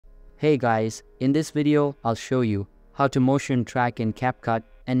Hey guys, in this video, I'll show you how to motion track in CapCut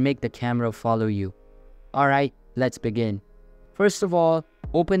and make the camera follow you. Alright, let's begin. First of all,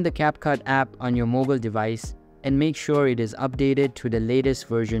 open the CapCut app on your mobile device and make sure it is updated to the latest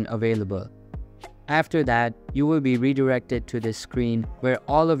version available. After that, you will be redirected to this screen where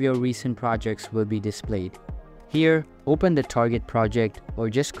all of your recent projects will be displayed. Here, open the target project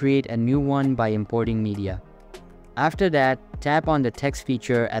or just create a new one by importing media. After that, tap on the text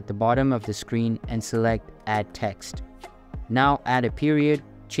feature at the bottom of the screen and select Add Text. Now add a period,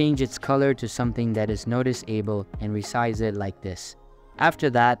 change its color to something that is noticeable and resize it like this. After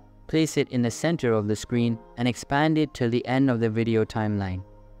that, place it in the center of the screen and expand it till the end of the video timeline.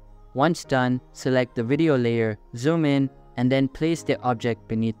 Once done, select the video layer, zoom in, and then place the object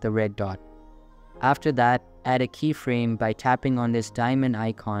beneath the red dot. After that, add a keyframe by tapping on this diamond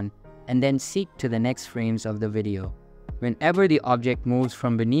icon and then seek to the next frames of the video. Whenever the object moves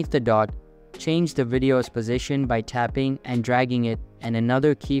from beneath the dot, change the video's position by tapping and dragging it, and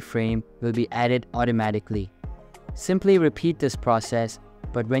another keyframe will be added automatically. Simply repeat this process,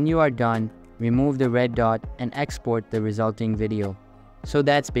 but when you are done, remove the red dot and export the resulting video. So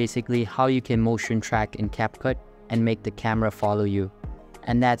that's basically how you can motion track in CapCut and make the camera follow you.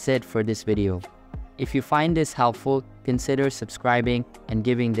 And that's it for this video. If you find this helpful, consider subscribing and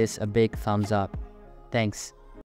giving this a big thumbs up. Thanks.